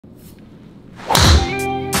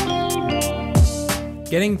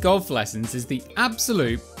Getting golf lessons is the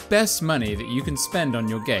absolute best money that you can spend on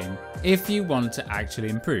your game if you want to actually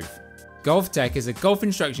improve. Golftec is a golf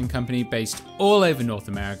instruction company based all over North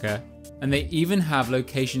America, and they even have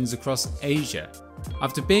locations across Asia.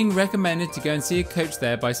 After being recommended to go and see a coach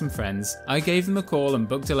there by some friends, I gave them a call and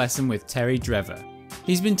booked a lesson with Terry Drever.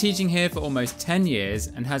 He's been teaching here for almost 10 years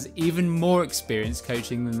and has even more experience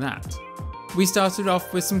coaching than that. We started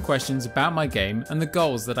off with some questions about my game and the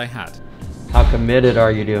goals that I had. How committed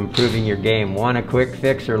are you to improving your game? 1, a quick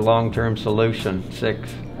fix or long-term solution? 6?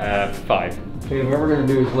 5. Okay, what we're going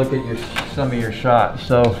to do is look at some of your shots.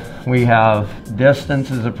 So we have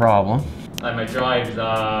distance is a problem. My drives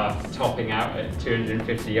are topping out at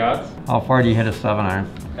 250 yards. How far do you hit a 7-iron?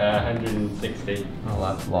 160. Oh,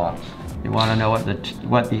 that's lots. You want to know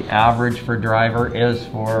what the average for driver is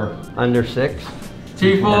for under 6?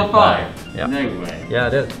 245. Yeah. No way. Yeah,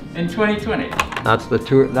 it is. In 2020. That's the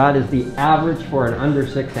tour. That is the average for an under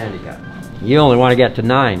 6 handicap. You only want to get to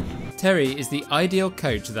 9. Terry is the ideal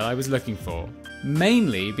coach that I was looking for,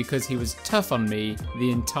 mainly because he was tough on me the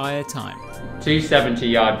entire time. 270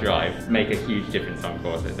 yard drive make a huge difference on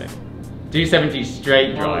course, I think. 270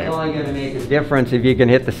 straight drive. Well, it's only going to make a difference if you can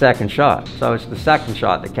hit the second shot. So it's the second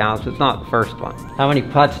shot that counts. It's not the first one. How many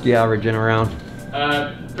putts do you average in a round?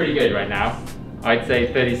 Pretty good right now. I'd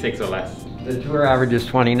say 36 or less. The tour average is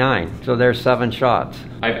 29, so there's 7 shots.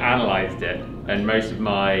 I've analysed it, and most of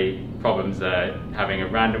my problems are having a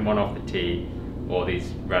random one off the tee or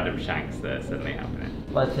these random shanks that are suddenly happening.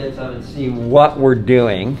 Let's hit some and see what we're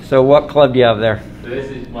doing. So what club do you have there? So this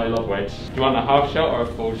is my lob wedge. Do you want a half shot or a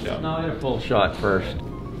full shot? No, hit a full shot first.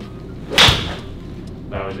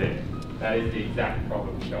 That was it. That is the exact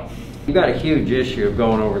problem shot. You got a huge issue of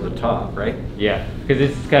going over the top, right? Yeah, because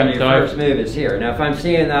it's kind of your first move is here. Now if I'm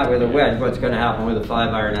seeing that with a wedge, what's going to happen with a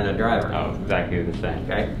 5-iron and a driver? Oh, exactly the same.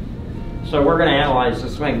 Okay. So we're going to analyze the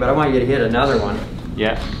swing, but I want you to hit another one.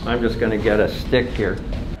 Yeah. I'm just going to get a stick here.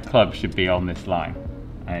 Club should be on this line,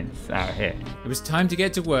 and it's out here. It was time to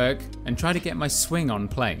get to work and try to get my swing on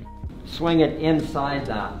plane. Swing it inside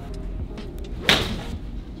that.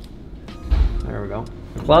 There we go.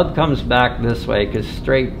 Club comes back this way because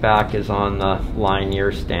straight back is on the line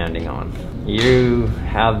you're standing on. You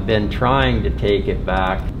have been trying to take it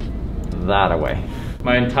back that way.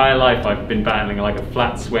 My entire life I've been battling like a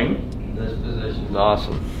flat swing. This position's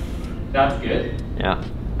awesome. That's good. Yeah,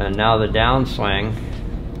 and now the downswing,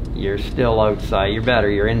 you're still outside. You're better,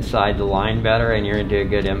 you're inside the line better, and you're into a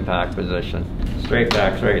good impact position. Straight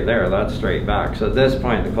back's right there, that's straight back. So at this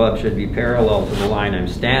point the club should be parallel to the line I'm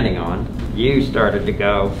standing on. You started to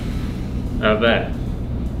go out there.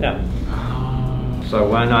 Yeah. So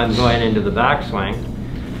when I'm going into the backswing,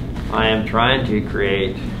 I am trying to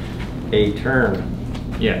create a turn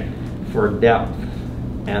for depth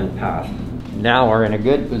and path. Now we're in a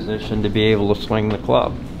good position to be able to swing the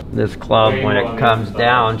club. This club, when it comes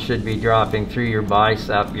down, should be dropping through your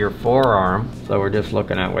bicep, your forearm. So we're just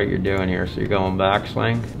looking at what you're doing here. So you're going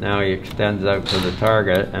backswing. Now he extends out to the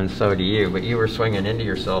target, and so do you. But you were swinging into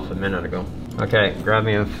yourself a minute ago. Okay, grab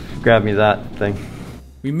me that thing.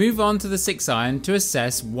 We move on to the 6-iron to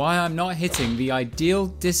assess why I'm not hitting the ideal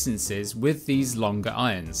distances with these longer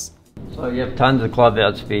irons. So you have tons of club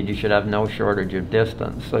head speed, you should have no shortage of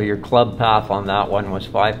distance. So your club path on that one was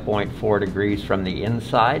 5.4 degrees from the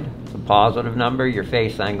inside, the positive number. Your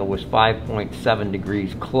face angle was 5.7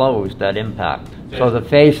 degrees closed at impact. So the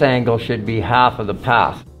face angle should be half of the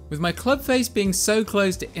path. With my club face being so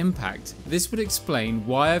close to impact, this would explain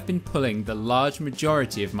why I've been pulling the large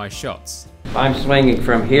majority of my shots. If I'm swinging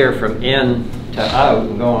from here, from in to out,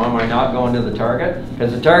 and going, am I not going to the target?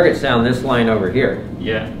 Because the target's down this line over here.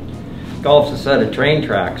 Yeah. Golf's a set of train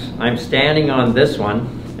tracks. I'm standing on this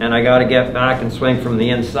one, and I got to get back and swing from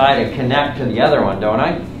the inside and connect to the other one, don't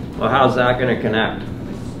I? Well, how's that going to connect?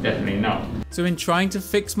 Definitely not. So in trying to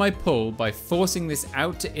fix my pull by forcing this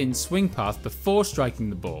out to in swing path before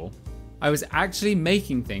striking the ball, I was actually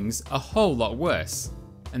making things a whole lot worse.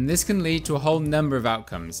 And this can lead to a whole number of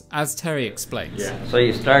outcomes, as Terry explains. Yeah. So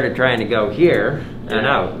you started trying to go here and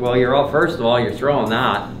out. Well, first of all, you're throwing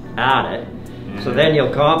that at it. So then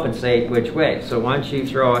you'll compensate which way. So once you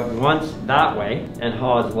throw it once that way and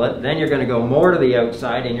hosel it, then you're going to go more to the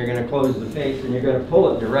outside and you're going to close the face and you're going to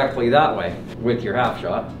pull it directly that way with your half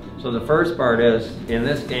shot. So the first part is, in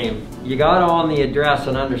this game, you got to own the address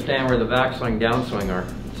and understand where the backswing, downswing are.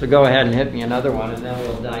 So go ahead and hit me another one and then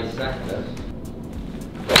we'll dissect this.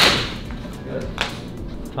 Good.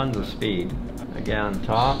 Tons of speed. Again,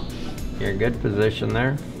 top, you're in good position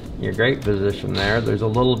there. You're great position there. There's a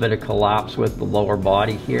little bit of collapse with the lower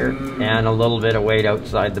body here and a little bit of weight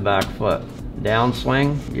outside the back foot.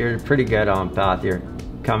 Downswing, you're pretty good on path. You're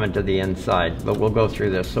coming to the inside, but we'll go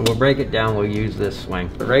through this. So we'll break it down, we'll use this swing.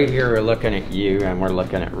 Right here we're looking at you and we're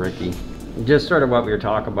looking at Ricky. Just sort of what we were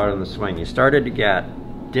talking about in the swing. You started to get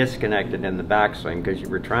disconnected in the backswing because you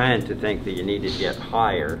were trying to think that you needed to get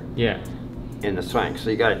higher in the swing. So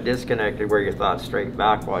you got it disconnected where you thought straight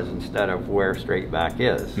back was instead of where straight back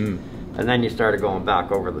is. And then you started going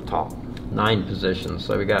back over the top. 9 positions.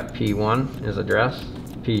 So we got P1 is address,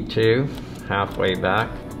 P2 halfway back,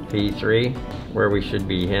 P3 where we should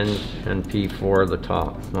be hinged, and P4 the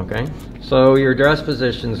top. Okay, so your address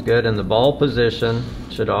position is good, and the ball position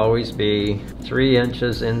should always be 3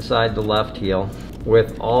 inches inside the left heel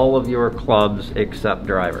with all of your clubs except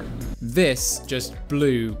driver. This just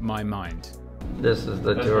blew my mind. This is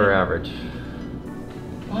the tour average.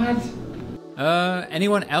 What?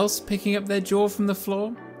 Anyone else picking up their jaw from the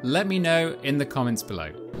floor? Let me know in the comments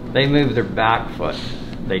below. They move their back foot.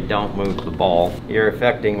 They don't move the ball. You're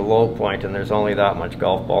affecting the low point, and there's only that much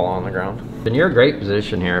golf ball on the ground. And you're in a great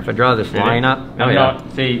position here. If I draw this line up, I'm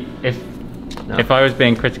not. See, if I was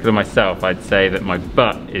being critical of myself, I'd say that my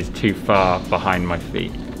butt is too far behind my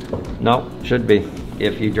feet. No, should be.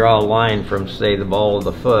 If you draw a line from, say, the ball of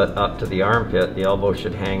the foot up to the armpit, the elbow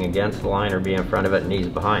should hang against the line or be in front of it, knees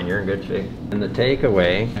behind. You're in good shape. And the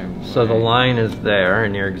takeaway, so the line is there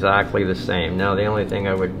and you're exactly the same. Now the only thing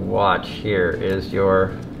I would watch here is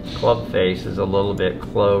your club face is a little bit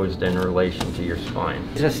closed in relation to your spine.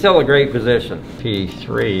 It's still a great position.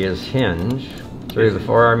 P3 is hinge. Through the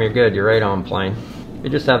forearm, you're good. You're right on plane. You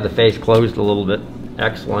just have the face closed a little bit.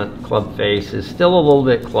 Excellent. Club face is still a little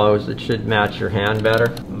bit closed. It should match your hand better,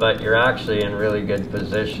 but you're actually in really good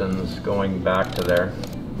positions going back to there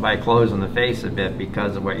by closing the face a bit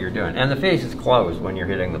because of what you're doing. And the face is closed when you're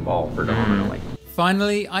hitting the ball predominantly.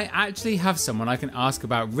 Finally, I actually have someone I can ask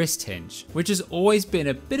about wrist hinge, which has always been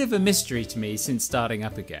a bit of a mystery to me since starting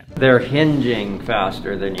up again. They're hinging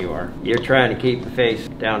faster than you are. You're trying to keep the face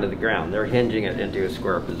down to the ground. They're hinging it into a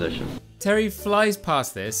square position. Terry flies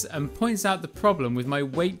past this and points out the problem with my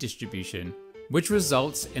weight distribution, which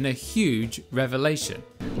results in a huge revelation.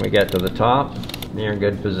 We get to the top, you're in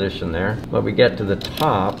good position there. But we get to the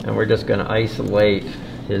top and we're just going to isolate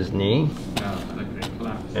his knee.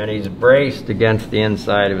 And he's braced against the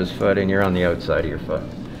inside of his foot and you're on the outside of your foot,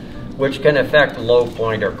 which can affect low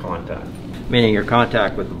point or contact. Meaning your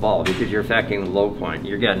contact with the ball, because you're affecting the low point.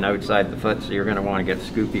 You're getting outside the foot, so you're going to want to get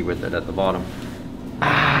scoopy with it at the bottom.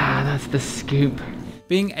 Ah, that's the scoop.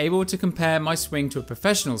 Being able to compare my swing to a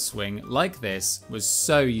professional swing like this was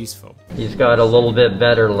so useful. He's got a little bit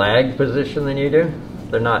better lag position than you do.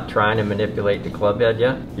 They're not trying to manipulate the club head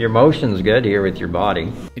yet. Your motion's good here with your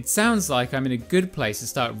body. It sounds like I'm in a good place to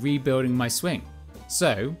start rebuilding my swing.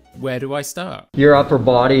 So, where do I start? Your upper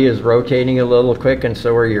body is rotating a little quick and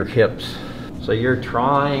so are your hips. So you're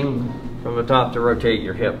trying from the top to rotate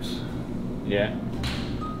your hips. Yeah.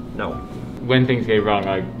 No. When things go wrong,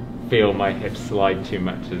 I feel my hips slide too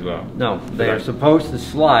much as well. No, they are supposed to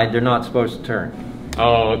slide, they're not supposed to turn.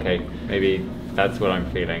 Oh, okay. Maybe that's what I'm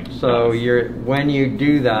feeling. So when you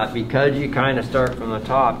do that, because you kind of start from the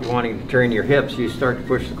top, you're wanting to turn your hips, you start to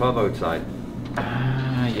push the club outside.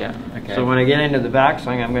 Ah, yeah, okay. So when I get into the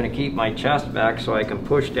backswing, I'm going to keep my chest back so I can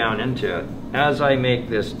push down into it. As I make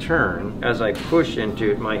this turn, as I push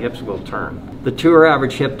into it, my hips will turn. The tour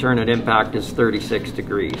average hip turn at impact is 36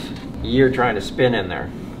 degrees. You're trying to spin in there,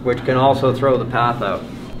 which can also throw the path out.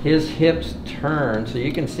 His hips turn, so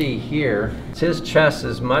you can see here, his chest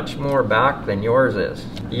is much more back than yours is.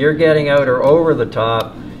 You're getting out or over the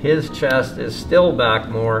top, his chest is still back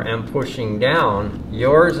more and pushing down.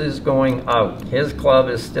 Yours is going out. His club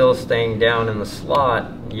is still staying down in the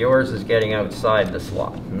slot. Yours is getting outside the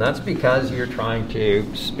slot. And that's because you're trying to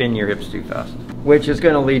spin your hips too fast, which is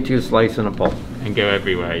going to lead to a slice and a pull. And go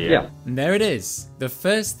everywhere, yeah. And there it is, the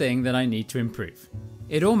first thing that I need to improve.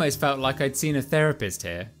 It almost felt like I'd seen a therapist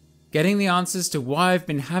here. Getting the answers to why I've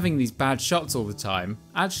been having these bad shots all the time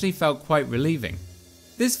actually felt quite relieving.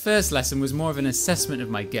 This first lesson was more of an assessment of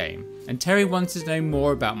my game, and Terry wanted to know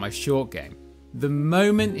more about my short game. The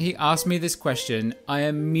moment he asked me this question, I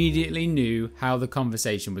immediately knew how the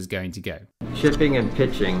conversation was going to go. Chipping and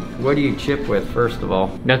pitching, what do you chip with first of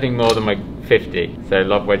all? Nothing more than my 50, so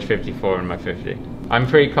lob wedge 54 in my 50. I'm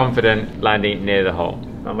pretty confident landing near the hole.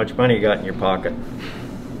 How much money you got in your pocket?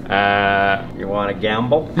 You want to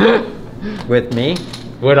gamble with me?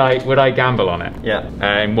 Would I gamble on it? Yeah.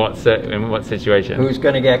 In what situation? Who's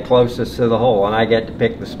going to get closest to the hole? And I get to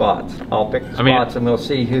pick the spots. I'll pick the spots and we'll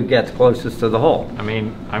see who gets closest to the hole. I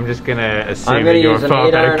mean, I'm just going to assume that you're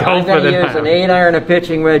far better golfer than I am. I'm going to use an 8-iron, a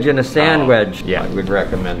pitching wedge, and a sand wedge. Yeah. I would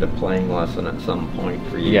recommend a playing lesson at some point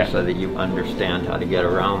for you so that you understand how to get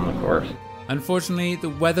around the course. Unfortunately, the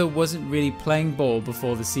weather wasn't really playing ball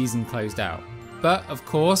before the season closed out. But of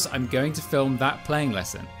course, I'm going to film that playing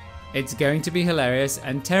lesson. It's going to be hilarious,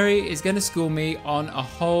 and Terry is going to school me on a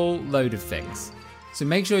whole load of things. So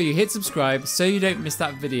make sure you hit subscribe so you don't miss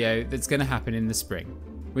that video that's going to happen in the spring.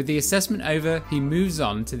 With the assessment over, he moves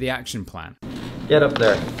on to the action plan. Get up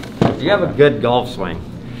there. You have a good golf swing.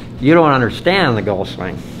 You don't understand the golf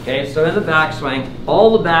swing. Okay, so in the backswing,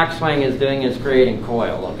 all the backswing is doing is creating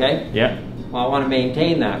coil, okay? Yeah. Well, I want to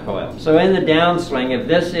maintain that coil. So in the downswing, if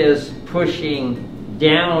this is pushing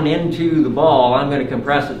down into the ball, I'm going to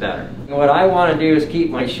compress it better. And what I want to do is keep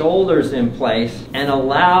my shoulders in place and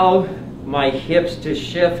allow my hips to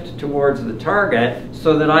shift towards the target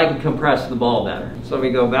so that I can compress the ball better. So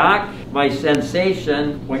we go back. My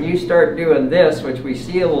sensation, when you start doing this, which we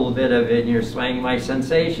see a little bit of in your swing, my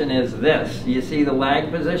sensation is this. You see the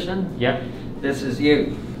lag position? Yep. This is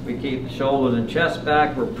you. We keep the shoulders and chest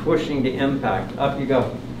back. We're pushing to impact. Up you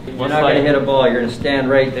go. You're not going to hit a ball. You're going to stand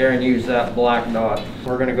right there and use that black dot.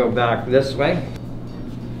 We're going to go back this way.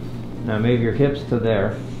 Now move your hips to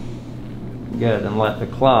there. Good. And let the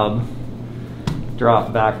club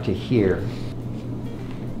drop back to here.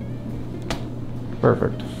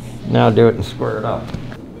 Perfect. Now do it and square it up.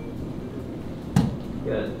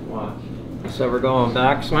 Good. Watch. So we're going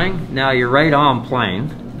backswing. Now you're right on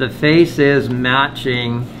plane. The face is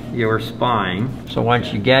matching your spine. So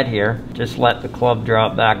once you get here, just let the club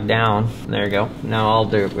drop back down. There you go. Now I'll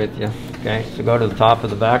do it with you. Okay, so go to the top of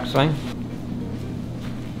the backswing.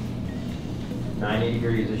 90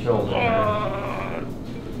 degrees of shoulder.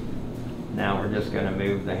 Now we're just going to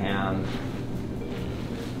move the hand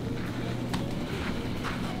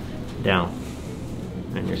down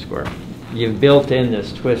and you're square. You've built in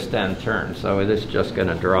this twist and turn, so it is just going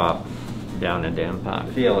to drop down into impact.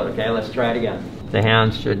 Feel it, okay? Let's try it again. The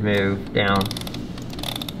hands should move down.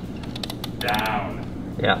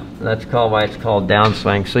 Down. Yeah, that's why it's called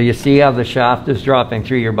downswing. So you see how the shaft is dropping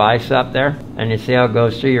through your bicep there? And you see how it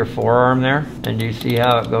goes through your forearm there? And you see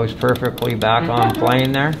how it goes perfectly back on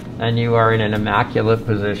plane there? And you are in an immaculate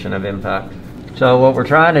position of impact. So what we're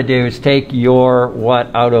trying to do is take your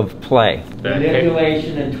what out of play?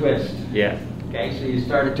 Manipulation and twist. Yeah. Okay, so you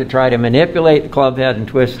started to try to manipulate the club head and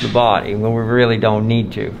twist the body when we really don't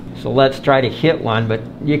need to. So let's try to hit one, but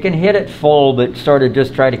you can hit it full, but sort of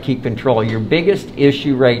just try to keep control. Your biggest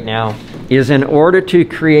issue right now is in order to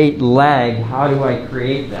create lag, how do I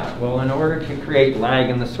create that? Well, in order to create lag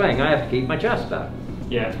in the swing, I have to keep my chest back.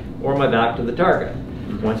 Yeah. Or my back to the target.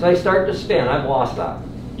 Once I start to spin, I've lost that.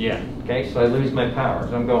 Yeah. Okay, so I lose my power.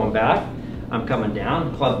 So I'm going back, I'm coming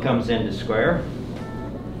down, club comes into square,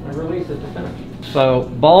 and release it to finish. So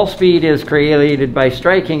ball speed is created by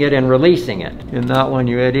striking it and releasing it. In that one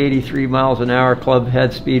you had 83 miles an hour club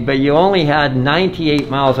head speed, but you only had 98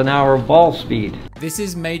 miles an hour ball speed. This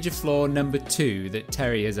is major flaw number 2 that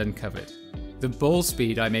Terry has uncovered. The ball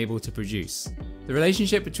speed I'm able to produce. The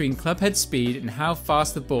relationship between club head speed and how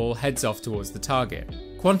fast the ball heads off towards the target,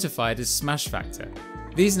 quantified as smash factor.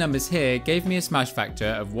 These numbers here gave me a smash factor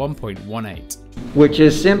of 1.18. Which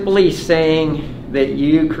is simply saying that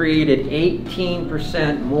you created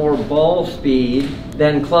 18% more ball speed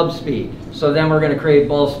than club speed. So then we're going to create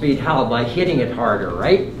ball speed how? By hitting it harder,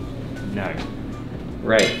 right? No.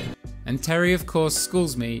 Right. And Terry of course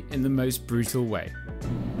schools me in the most brutal way.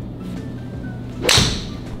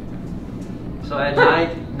 So I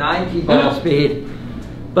had 90 ball speed,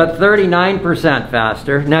 but 39%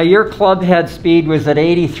 faster. Now your club head speed was at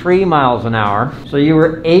 83 miles an hour. So you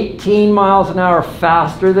were 18 miles an hour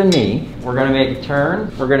faster than me. We're gonna make a turn.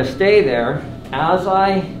 We're gonna stay there. As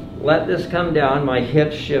I let this come down, my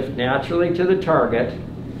hips shift naturally to the target,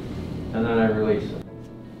 and then I release it.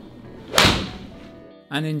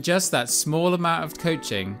 And in just that small amount of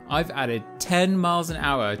coaching, I've added 10 miles an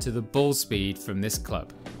hour to the ball speed from this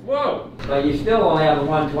club. Whoa! But you still only have a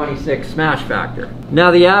 126 smash factor. Now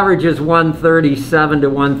the average is 137 to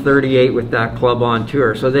 138 with that club on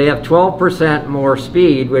tour. So they have 12% more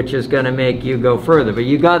speed, which is going to make you go further. But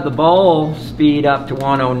you got the ball speed up to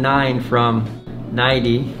 109 from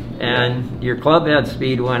 90, and your club head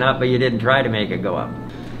speed went up, but you didn't try to make it go up.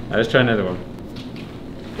 Let's try another one.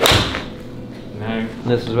 No.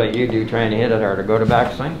 This is what you do, trying to hit it harder. Go to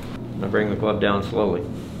backswing. Now bring the club down slowly.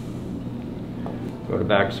 Go to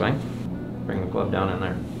backswing. Bring the club down in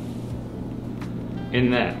there. In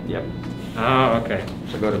there? Yep. Oh, okay.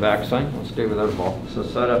 So go to backswing. Let's do it without a ball. So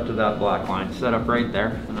set up to that black line. Set up right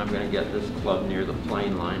there, and I'm going to get this club near the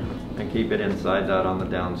plane line and keep it inside that on the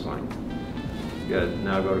downswing. Good.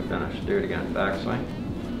 Now go to finish. Do it again. Backswing.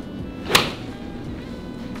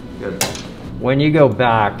 Good. when you go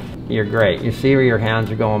back, you're great. You see where your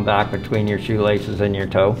hands are going back between your shoelaces and your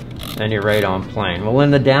toe, and you're right on plane. Well,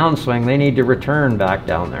 in the downswing, they need to return back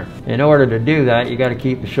down there. In order to do that, you got to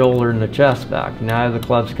keep the shoulder and the chest back. Now the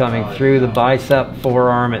club's coming through the bicep,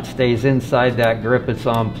 forearm, it stays inside that grip, it's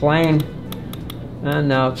on plane, and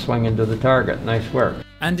now it's swinging to the target. Nice work.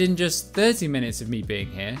 And in just 30 minutes of me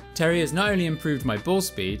being here, Terry has not only improved my ball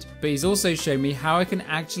speed, but he's also shown me how I can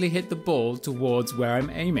actually hit the ball towards where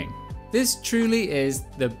I'm aiming. This truly is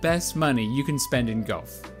the best money you can spend in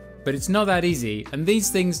golf. But it's not that easy, and these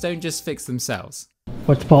things don't just fix themselves.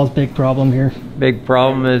 What's Paul's big problem here? Big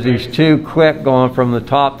problem is he's too quick going from the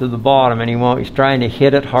top to the bottom, and he's trying to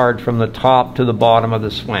hit it hard from the top to the bottom of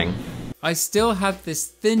the swing. I still had this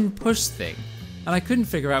thin push thing, and I couldn't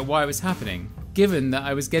figure out why it was happening, given that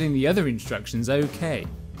I was getting the other instructions okay.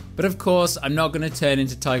 But of course, I'm not going to turn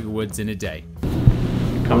into Tiger Woods in a day.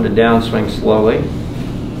 Come to downswing slowly.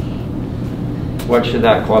 What should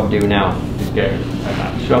that club do now? Just go.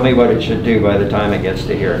 Show me what it should do by the time it gets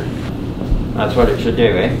to here. That's what it should do,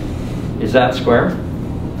 eh? Is that square?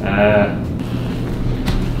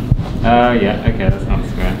 Oh yeah, okay, that's not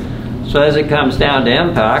square. So as it comes down to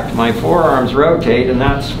impact, my forearms rotate and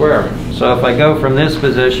that's square. So if I go from this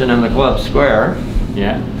position and the club's square,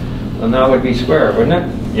 yeah, then that would be square, wouldn't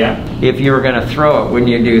it? Yeah. If you were going to throw it,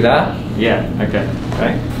 wouldn't you do that? Yeah, okay.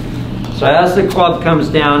 Okay. So as the club comes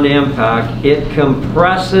down to impact, it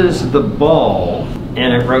compresses the ball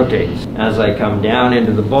and it rotates. As I come down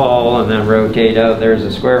into the ball and then rotate out, there's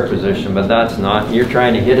a square position, but that's not. You're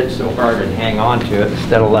trying to hit it so hard and hang on to it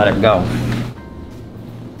instead of let it go.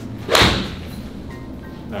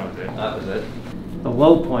 That was it. That was it. The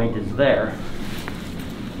low point is there.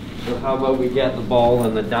 So how about we get the ball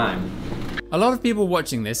and the dime? A lot of people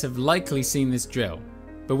watching this have likely seen this drill.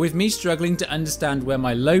 But with me struggling to understand where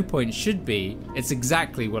my low point should be, it's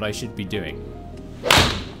exactly what I should be doing.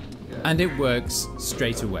 And it works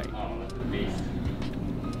straight away. Oh, that's a beast.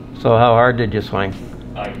 So how hard did you swing?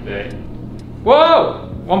 Like the...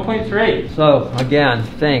 Whoa! 1.3. So again,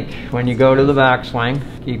 think, when you go to the backswing,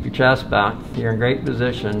 keep your chest back. You're in great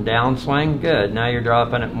position. Downswing, good. Now you're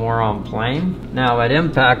dropping it more on plane. Now at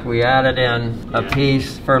impact, we added in a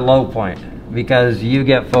piece for low point, because you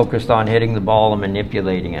get focused on hitting the ball and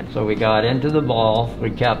manipulating it. So we got into the ball,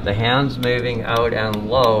 we kept the hands moving out and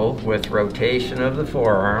low with rotation of the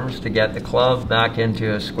forearms to get the club back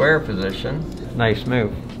into a square position. Nice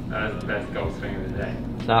move. That was the best golf swing of the day.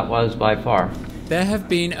 That was by far. There have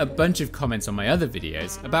been a bunch of comments on my other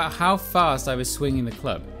videos about how fast I was swinging the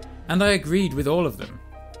club, and I agreed with all of them.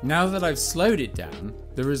 Now that I've slowed it down,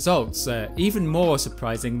 the results are even more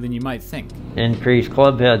surprising than you might think. Increase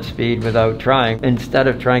club head speed without trying. Instead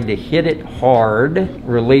of trying to hit it hard,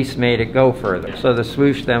 release made it go further. So the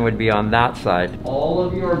swoosh then would be on that side. All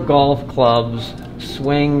of your golf clubs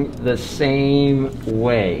swing the same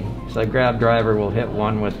way. So grab driver will hit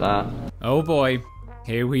one with that. Oh boy,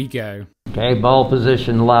 here we go. Okay, ball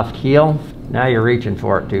position left heel. Now you're reaching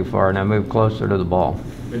for it too far. Now move closer to the ball.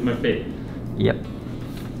 With my feet. Yep.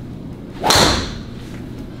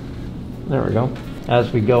 There we go.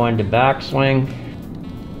 As we go into backswing,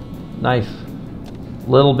 nice.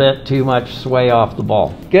 Little bit too much sway off the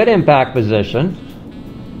ball. Good impact position.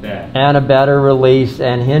 There. And a better release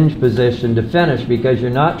and hinge position to finish, because you're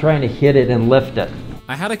not trying to hit it and lift it.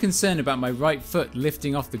 I had a concern about my right foot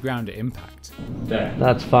lifting off the ground at impact. There.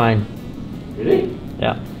 That's fine. Really?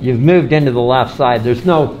 Yeah. You've moved into the left side. There's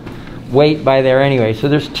no weight by there anyway. So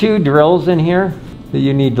there's two drills in here that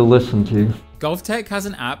you need to listen to. Golftec has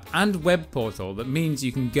an app and web portal that means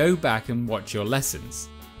you can go back and watch your lessons.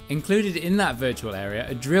 Included in that virtual area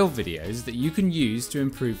are drill videos that you can use to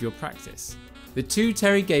improve your practice. The two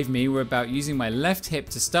Terry gave me were about using my left hip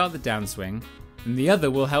to start the downswing, and the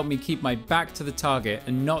other will help me keep my back to the target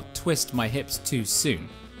and not twist my hips too soon.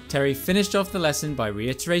 Terry finished off the lesson by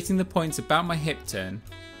reiterating the points about my hip turn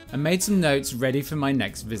and made some notes ready for my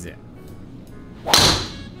next visit.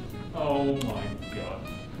 Oh my god.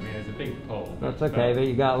 I mean, it's a big pull. That's okay,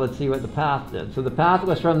 but let's see what the path did. So the path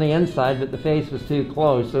was from the inside, but the face was too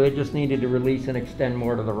close, so it just needed to release and extend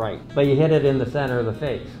more to the right. But you hit it in the center of the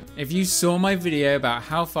face. If you saw my video about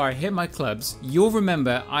how far I hit my clubs, you'll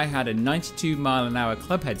remember I had a 92 mile/h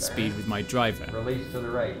club head speed with my driver. Release to the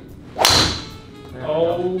right.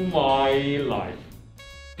 Oh my life.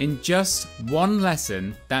 In just one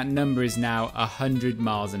lesson, that number is now 100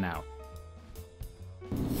 miles an hour.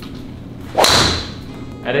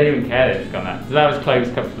 I don't even care that it's gone that. So that was close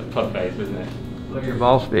to the club face, wasn't it? Look at your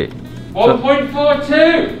ball speed.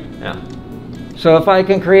 1.42! Yeah. So if I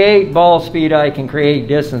can create ball speed, I can create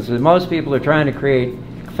distance. Most people are trying to create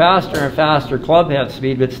faster and faster club head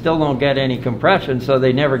speed, but still don't get any compression, so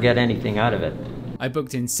they never get anything out of it. I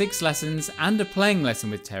booked in 6 lessons and a playing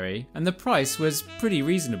lesson with Terry, and the price was pretty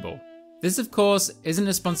reasonable. This of course isn't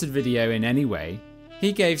a sponsored video in any way.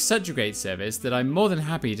 He gave such a great service that I'm more than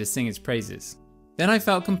happy to sing his praises. Then I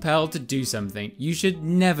felt compelled to do something you should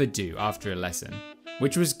never do after a lesson,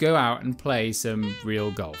 which was go out and play some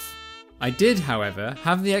real golf. I did, however,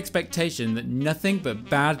 have the expectation that nothing but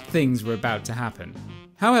bad things were about to happen.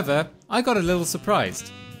 However, I got a little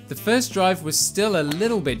surprised. The first drive was still a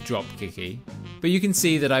little bit drop kicky, but you can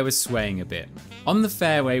see that I was swaying a bit. On the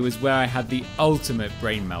fairway was where I had the ultimate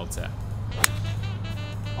brain melter.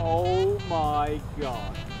 Oh my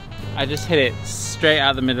god. I just hit it straight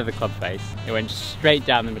out the middle of the club face. It went straight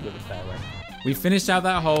down the middle of the fairway. We finished out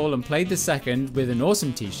that hole and played the second with an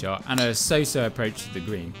awesome tee shot and a so-so approach to the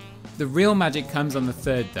green. The real magic comes on the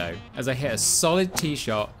third though, as I hit a solid tee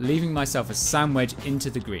shot, leaving myself a sand wedge into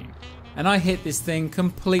the green. And I hit this thing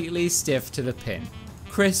completely stiff to the pin.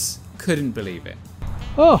 Chris couldn't believe it.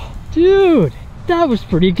 Oh, dude, that was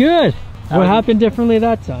pretty good. What happened differently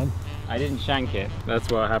that time? I didn't shank it.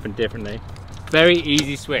 That's what happened differently. Very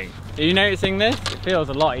easy swing. Are you noticing this? It feels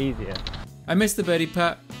a lot easier. I missed the birdie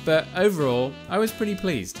putt, but overall, I was pretty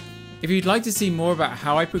pleased. If you'd like to see more about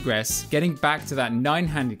how I progress getting back to that 9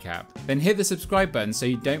 handicap, then hit the subscribe button so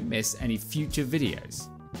you don't miss any future videos.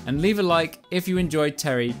 And leave a like if you enjoyed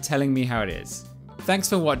Terry telling me how it is. Thanks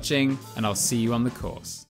for watching, and I'll see you on the course.